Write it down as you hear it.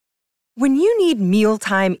When you need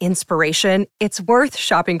mealtime inspiration, it's worth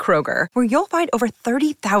shopping Kroger, where you'll find over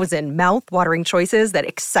 30,000 mouth-watering choices that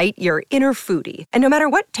excite your inner foodie. And no matter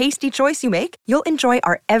what tasty choice you make, you'll enjoy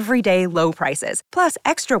our everyday low prices, plus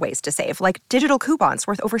extra ways to save, like digital coupons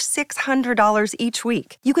worth over $600 each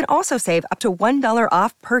week. You can also save up to $1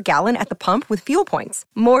 off per gallon at the pump with fuel points.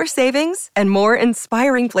 More savings and more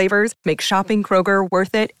inspiring flavors make shopping Kroger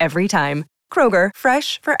worth it every time. Kroger,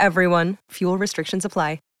 fresh for everyone. Fuel restrictions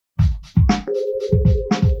apply.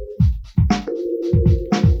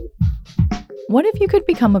 What if you could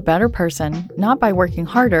become a better person, not by working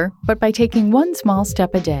harder, but by taking one small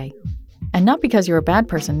step a day? And not because you're a bad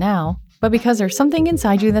person now, but because there's something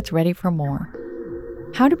inside you that's ready for more.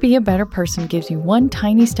 How to Be a Better Person gives you one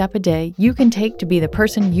tiny step a day you can take to be the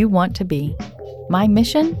person you want to be. My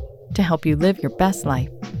mission? To help you live your best life.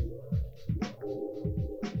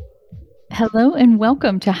 Hello and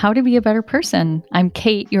welcome to How to Be a Better Person. I'm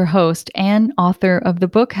Kate, your host and author of the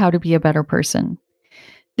book How to Be a Better Person.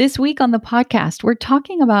 This week on the podcast, we're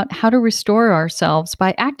talking about how to restore ourselves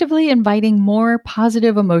by actively inviting more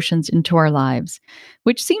positive emotions into our lives,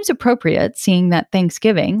 which seems appropriate seeing that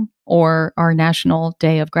Thanksgiving, or our National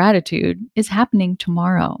Day of Gratitude, is happening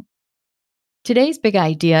tomorrow. Today's big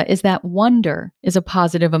idea is that wonder is a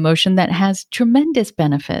positive emotion that has tremendous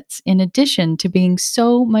benefits in addition to being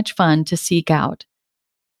so much fun to seek out.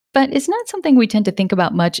 But it's not something we tend to think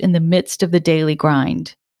about much in the midst of the daily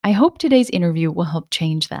grind. I hope today's interview will help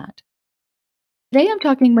change that. Today I'm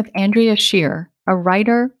talking with Andrea Scheer, a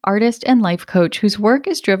writer, artist, and life coach whose work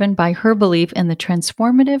is driven by her belief in the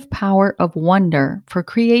transformative power of wonder for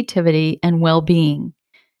creativity and well-being.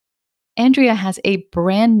 Andrea has a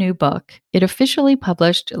brand new book, it officially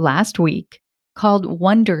published last week, called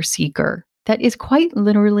Wonder Seeker, that is quite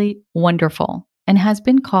literally wonderful and has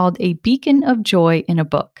been called a beacon of joy in a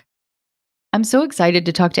book. I'm so excited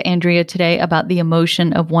to talk to Andrea today about the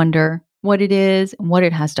emotion of wonder, what it is, and what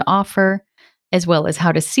it has to offer, as well as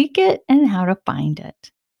how to seek it and how to find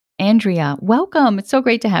it. Andrea, welcome. It's so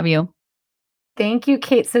great to have you. Thank you,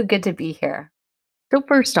 Kate. So good to be here. So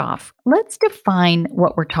first off, let's define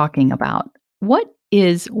what we're talking about. What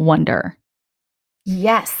is wonder?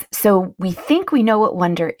 Yes. So we think we know what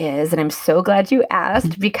wonder is, and I'm so glad you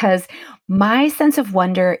asked because my sense of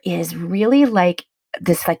wonder is really like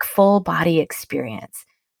this full body experience.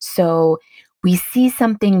 So we see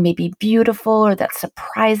something maybe beautiful or that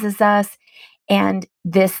surprises us, and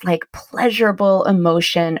this pleasurable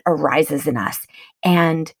emotion arises in us,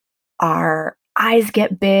 and our eyes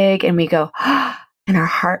get big and we go, and our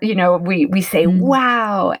heart, we say,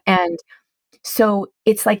 wow. And so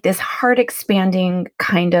it's like this heart expanding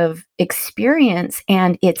kind of experience.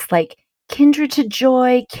 And it's like kindred to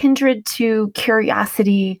joy, kindred to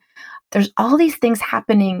curiosity. There's all these things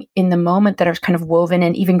happening in the moment that are kind of woven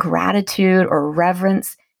in, even gratitude or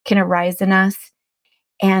reverence can arise in us.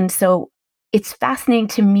 And so it's fascinating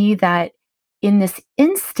to me that in this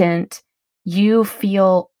instant, you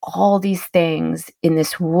feel all these things in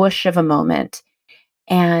this whoosh of a moment.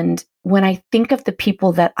 And when I think of the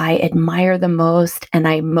people that I admire the most and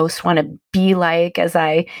I most want to be like as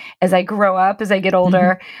I grow up, as I get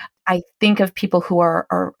older, I think of people who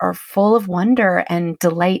are full of wonder and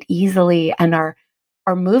delight easily and are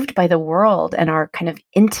moved by the world and are kind of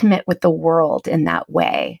intimate with the world in that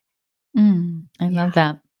way. I love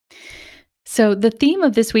that. So the theme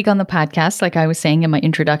of this week on the podcast, like I was saying in my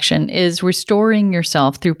introduction, is restoring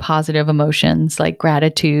yourself through positive emotions like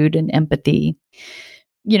gratitude and empathy.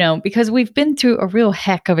 Because we've been through a real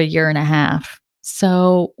heck of a year and a half.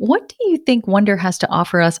 So what do you think wonder has to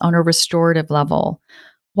offer us on a restorative level?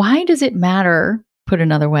 Why does it matter, put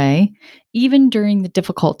another way, even during the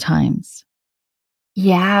difficult times?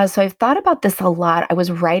 Yeah, so I've thought about this a lot. I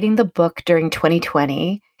was writing the book during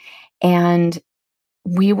 2020, and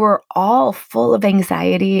we were all full of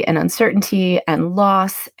anxiety and uncertainty and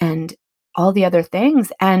loss and all the other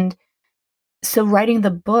things. And so writing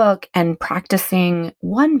the book and practicing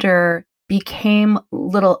wonder became a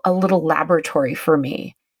little laboratory for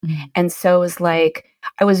me. And so it was like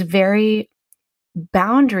I was very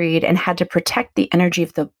boundaried and had to protect the energy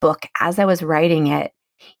of the book as I was writing it,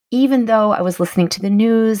 even though I was listening to the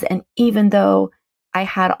news and even though I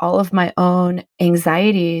had all of my own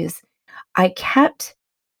anxieties. I kept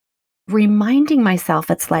reminding myself,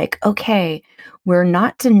 it's like, okay, we're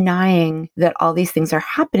not denying that all these things are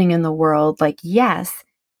happening in the world. Like, yes,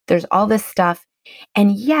 there's all this stuff.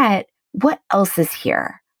 And yet, what else is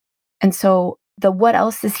here? And so the what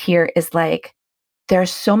else is here is like,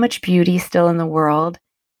 there's so much beauty still in the world.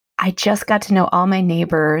 I just got to know all my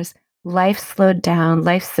neighbors. Life slowed down,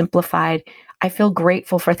 life simplified. I feel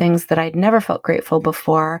grateful for things that I'd never felt grateful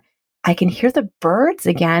before. I can hear the birds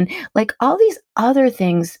again. Like all these other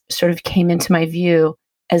things sort of came into my view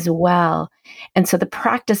as well. And so the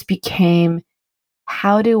practice became,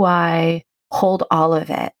 how do I hold all of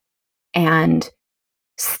it and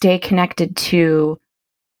stay connected to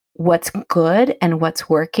what's good and what's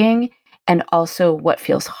working, and also what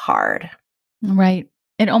feels hard? Right.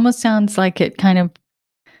 It almost sounds like it kind of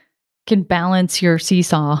can balance your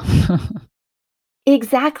seesaw.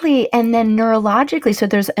 Exactly. And then neurologically, so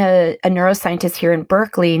there's a neuroscientist here in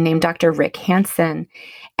Berkeley named Dr. Rick Hansen,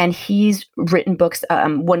 and he's written books,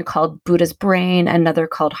 one called Buddha's Brain, another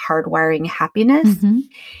called Hardwiring Happiness. Mhm.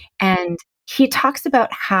 And he talks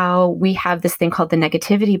about how we have this thing called the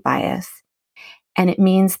negativity bias. And it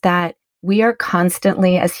means that we are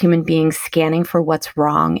constantly, as human beings, scanning for what's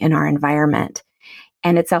wrong in our environment.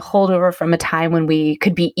 And it's a holdover from a time when we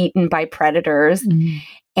could be eaten by predators. Mhm.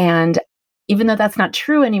 And even though that's not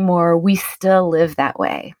true anymore, we still live that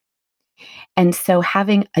way. And so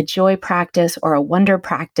having a joy practice or a wonder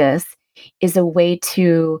practice is a way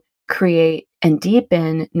to create and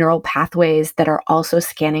deepen neural pathways that are also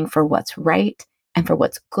scanning for what's right and for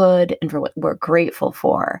what's good and for what we're grateful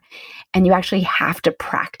for. And you actually have to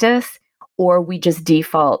practice, or we just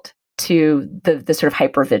default to the sort of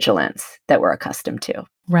hypervigilance that we're accustomed to.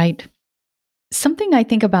 Right. Something I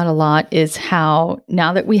think about a lot is how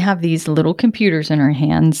now that we have these little computers in our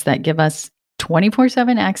hands that give us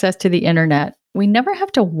 24/7 access to the internet, we never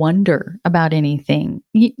have to wonder about anything.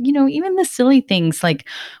 Even the silly things like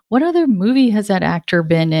what other movie has that actor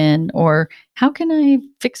been in, or how can I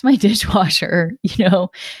fix my dishwasher?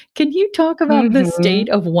 Can you talk about the Mhm. state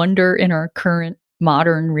of wonder in our current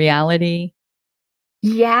modern reality?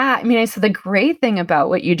 Yeah, I mean, so the great thing about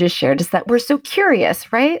what you just shared is that we're so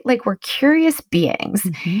curious, right? Like we're curious beings.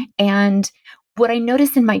 Mhm. And what I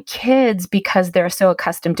notice in my kids, because they're so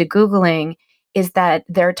accustomed to Googling, is that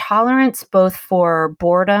their tolerance both for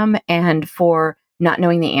boredom and for not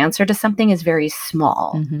knowing the answer to something is very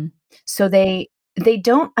small. Mhm. So they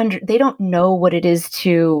don't know what it is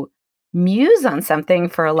to muse on something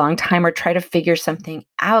for a long time or try to figure something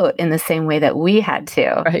out in the same way that we had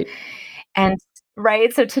to. Right. And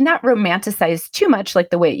right, so to not romanticize too much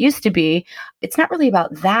like the way it used to be, it's not really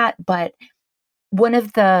about that, but one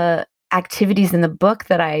of the activities in the book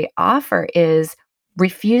that I offer is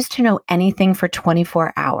refuse to know anything for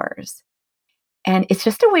 24 hours. And it's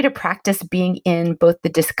just a way to practice being in both the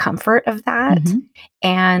discomfort of that Mhm.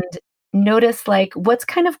 and notice like what's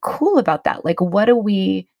kind of cool about that? Like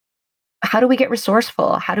how do we get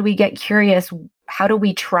resourceful? How do we get curious? How do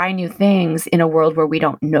we try new things in a world where we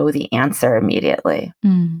don't know the answer immediately?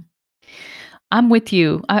 Mm. I'm with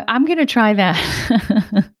you. I'm going to try that.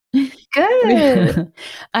 Good.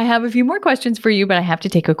 I have a few more questions for you, but I have to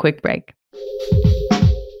take a quick break.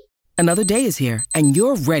 Another day is here, and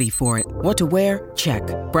you're ready for it. What to wear? Check.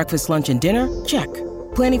 Breakfast, lunch, and dinner? Check.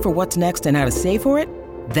 Planning for what's next and how to save for it?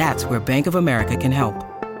 That's where Bank of America can help.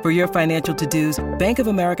 For your financial to-dos, Bank of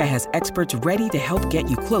America has experts ready to help get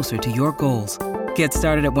you closer to your goals. Get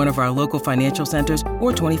started at one of our local financial centers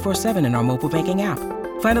or 24/7 in our mobile banking app.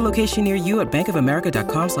 Find a location near you at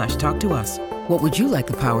bankofamerica.com/talktous. What would you like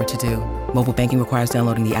the power to do? Mobile banking requires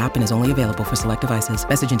downloading the app and is only available for select devices.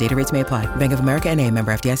 Message and data rates may apply. Bank of America N.A.,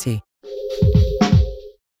 member FDIC.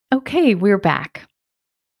 Okay, we're back.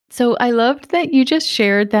 So I loved that you just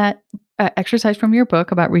shared that exercise from your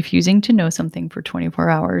book about refusing to know something for 24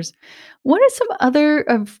 hours. What are some other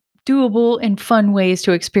of doable and fun ways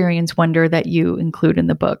to experience wonder that you include in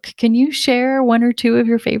the book? Can you share one or two of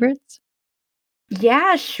your favorites?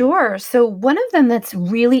 Yeah, sure. So one of them that's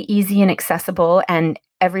really easy and accessible, and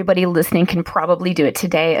everybody listening can probably do it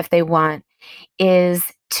today if they want, is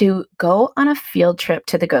to go on a field trip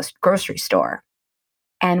to the grocery store.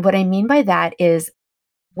 And what I mean by that is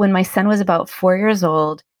when my son was about 4 years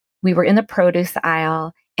old, we were in the produce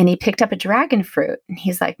aisle and he picked up a dragon fruit. And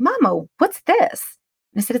he's like, Mama, what's this?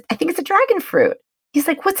 And I said, I think it's a dragon fruit. He's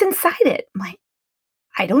like, what's inside it? I'm like,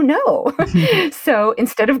 I don't know. So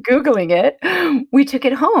instead of Googling it, we took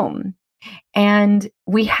it home. And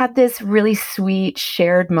we had this really sweet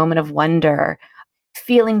shared moment of wonder,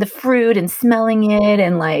 feeling the fruit and smelling it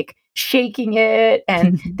and like shaking it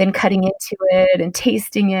and then cutting into it and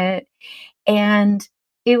tasting it. And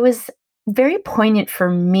it was very poignant for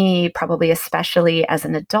me, probably especially as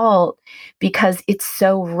an adult, because it's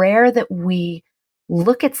so rare that we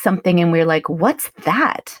look at something and we're like, what's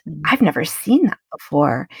that? Mm. I've never seen that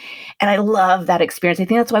before. And I love that experience. I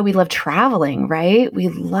think that's why we love traveling, right? We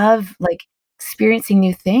love like experiencing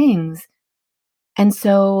new things. And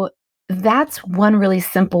so that's one really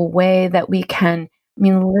simple way that we can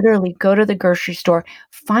mean, literally go to the grocery store,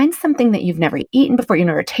 find something that you've never eaten before, you've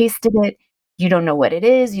never tasted it, you don't know what it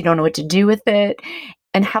is, you don't know what to do with it,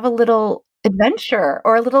 and have a little adventure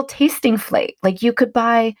or a little tasting flight. Like you could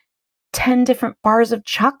buy 10 different bars of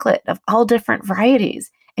chocolate of all different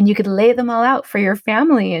varieties, and you could lay them all out for your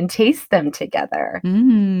family and taste them together.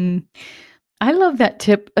 Mm. I love that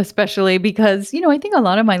tip, especially because, I think a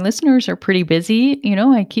lot of my listeners are pretty busy.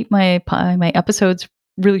 I keep my episodes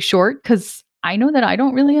really short because I know that I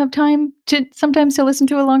don't really have time to sometimes to listen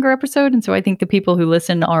to a longer episode. And so I think the people who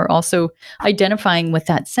listen are also identifying with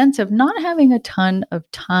that sense of not having a ton of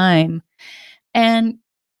time. And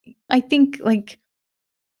I think like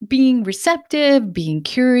being receptive, being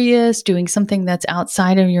curious, doing something that's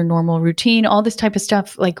outside of your normal routine, all this type of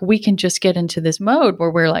stuff, like we can just get into this mode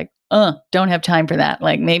where we're like, don't have time for that.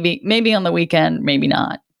 Like maybe on the weekend, maybe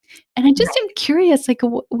not. And I just am curious, like,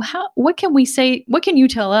 what can we say? What can you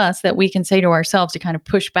tell us that we can say to ourselves to kind of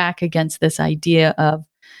push back against this idea of,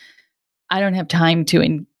 I don't have time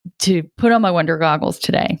to put on my wonder goggles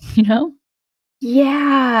today,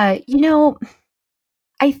 Yeah.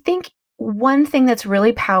 I think one thing that's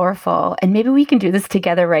really powerful, and maybe we can do this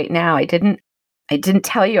together right now. I didn't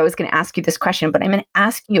tell you I was going to ask you this question, but I'm going to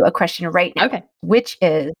ask you a question right now, Okay. which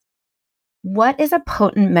is, what is a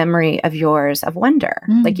potent memory of yours of wonder,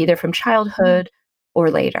 like either from childhood or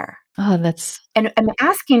later? Oh, that's... And I'm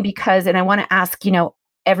asking because, and I want to ask,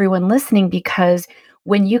 everyone listening, because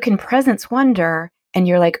when you can presence wonder and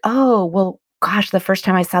you're like, oh, well, gosh, the first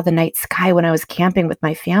time I saw the night sky when I was camping with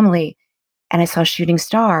my family and I saw a shooting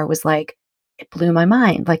star was like, it blew my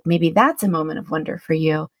mind. Like maybe that's a moment of wonder for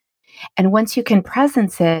you. And once you can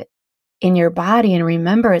presence it in your body and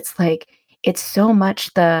remember, it's like, it's so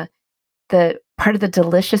much the part of the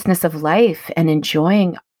deliciousness of life and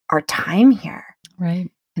enjoying our time here. right.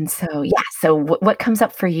 And so, yeah. So what comes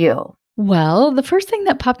up for you? Well, the first thing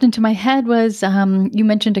that popped into my head was you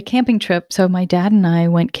mentioned a camping trip. So my dad and I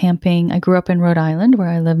went camping. I grew up in Rhode Island, where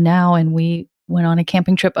I live now, and we went on a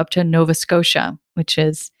camping trip up to Nova Scotia, which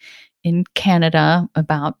is in Canada,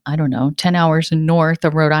 about, 10 hours north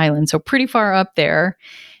of Rhode Island. So pretty far up there.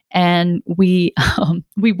 And we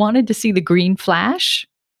wanted to see the green flash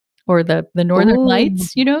or the Northern Ooh.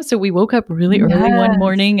 Lights, so we woke up really early one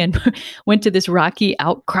morning and went to this rocky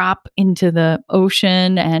outcrop into the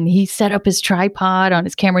ocean, and he set up his tripod on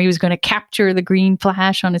his camera. He was going to capture the green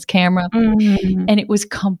flash on his camera, and it was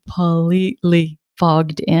completely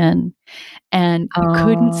fogged in, and you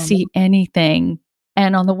couldn't see anything.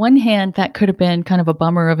 And on the one hand, that could have been kind of a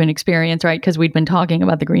bummer of an experience, right? Because we'd been talking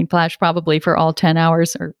about the green flash probably for all 10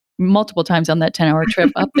 hours or multiple times on that 10-hour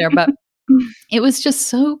trip up there. But it was just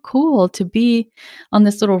so cool to be on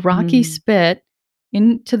this little rocky spit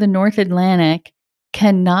into the North Atlantic,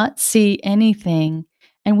 cannot see anything.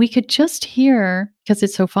 And we could just hear, because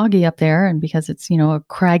it's so foggy up there and because it's, a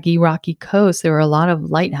craggy, rocky coast, there were a lot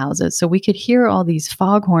of lighthouses. So we could hear all these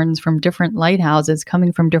foghorns from different lighthouses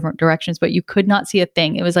coming from different directions, but you could not see a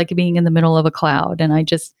thing. It was like being in the middle of a cloud. And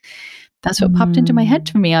that's what popped into my head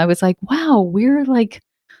for me. I was like, wow, we're like,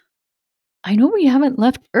 I know we haven't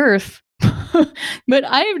left Earth, but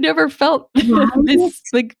I have never felt this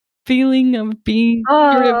like feeling of being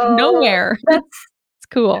sort of nowhere. That's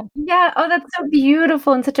cool. Yeah. Oh, that's so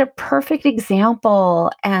beautiful and such a perfect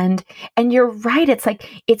example. And you're right. It's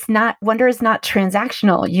like, wonder is not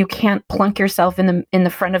transactional. You can't plunk yourself in the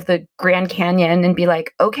front of the Grand Canyon and be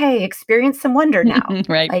like, okay, experience some wonder now.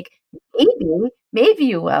 Right. Like maybe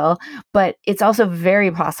you will, but it's also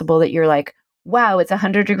very possible that you're like, wow, it's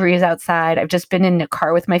 100 degrees outside. I've just been in a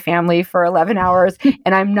car with my family for 11 hours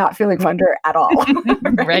and I'm not feeling wonder at all.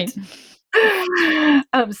 Right.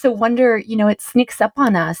 So wonder, it sneaks up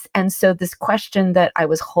on us. And so this question that I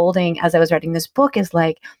was holding as I was writing this book is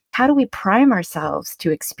like, how do we prime ourselves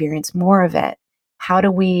to experience more of it? How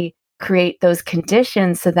do we create those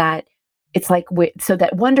conditions so that it's like, so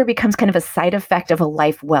that wonder becomes kind of a side effect of a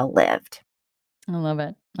life well lived? I love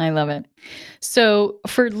it. I love it. So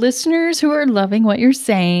for listeners who are loving what you're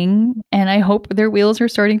saying, and I hope their wheels are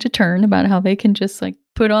starting to turn about how they can just like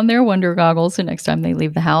put on their wonder goggles the next time they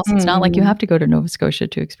leave the house. It's not like you have to go to Nova Scotia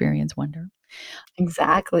to experience wonder.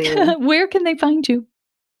 Exactly. Where can they find you?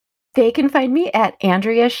 They can find me at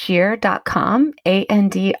AndreaScheer.com,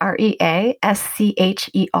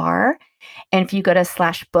 AndreaScheer. And if you go to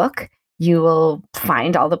 /book, you will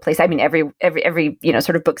find all the places. I mean, every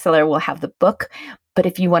sort of bookseller will have the book. But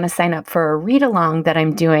if you want to sign up for a read along that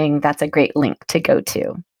I'm doing, that's a great link to go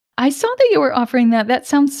to. I saw that you were offering that. That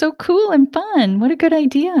sounds so cool and fun. What a good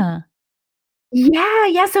idea.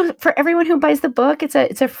 Yeah. So for everyone who buys the book, it's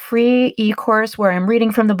a free e-course where I'm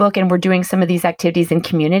reading from the book and we're doing some of these activities in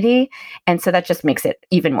community. And so that just makes it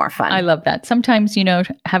even more fun. I love that. Sometimes,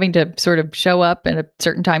 having to sort of show up at a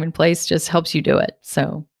certain time and place just helps you do it.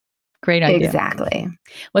 So great idea. Exactly.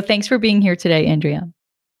 Well, thanks for being here today, Andrea.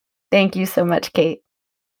 Thank you so much, Kate.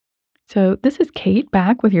 So this is Kate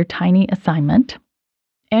back with your tiny assignment.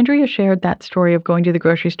 Andrea shared that story of going to the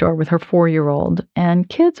grocery store with her 4-year-old, and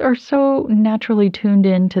kids are so naturally tuned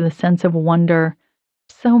in to the sense of wonder.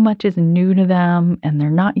 So much is new to them, and they're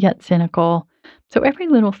not yet cynical. So every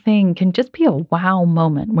little thing can just be a wow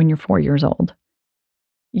moment when you're 4 years old.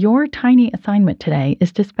 Your tiny assignment today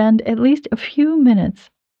is to spend at least a few minutes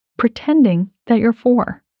pretending that you're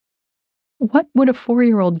 4. What would a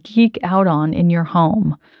 4-year-old geek out on in your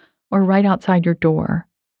home or right outside your door?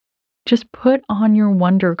 Just put on your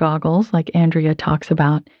wonder goggles, like Andrea talks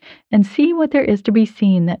about, and see what there is to be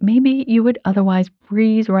seen that maybe you would otherwise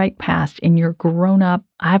breeze right past in your grown-up,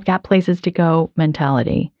 I've got places to go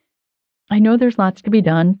mentality. I know there's lots to be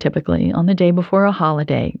done, typically, on the day before a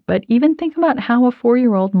holiday, but even think about how a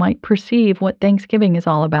 4-year-old might perceive what Thanksgiving is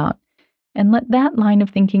all about, and let that line of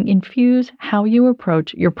thinking infuse how you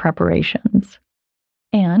approach your preparations.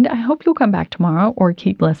 And I hope you'll come back tomorrow or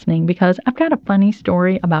keep listening, because I've got a funny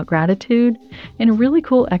story about gratitude and a really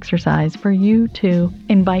cool exercise for you to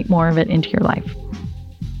invite more of it into your life.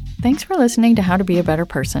 Thanks for listening to How to Be a Better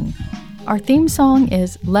Person. Our theme song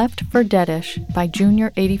is Left for Deadish by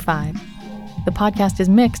Junior85. The podcast is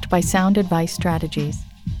mixed by Sound Advice Strategies.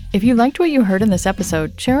 If you liked what you heard in this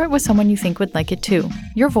episode, share it with someone you think would like it too.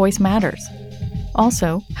 Your voice matters.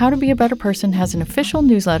 Also, How to Be a Better Person has an official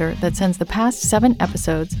newsletter that sends the past 7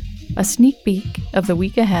 episodes, a sneak peek of the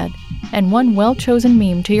week ahead, and one well-chosen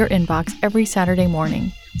meme to your inbox every Saturday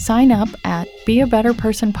morning. Sign up at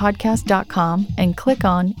beabetterpersonpodcast.com and click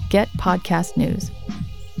on Get Podcast News.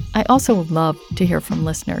 I also love to hear from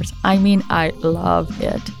listeners. I love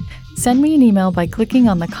it. Send me an email by clicking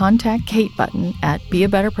on the Contact Kate button at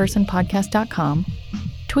beabetterpersonpodcast.com.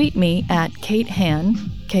 Tweet me at Kate Han,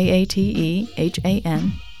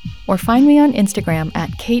 Katehan, or find me on Instagram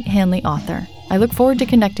at Kate Hanley Author. I look forward to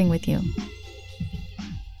connecting with you.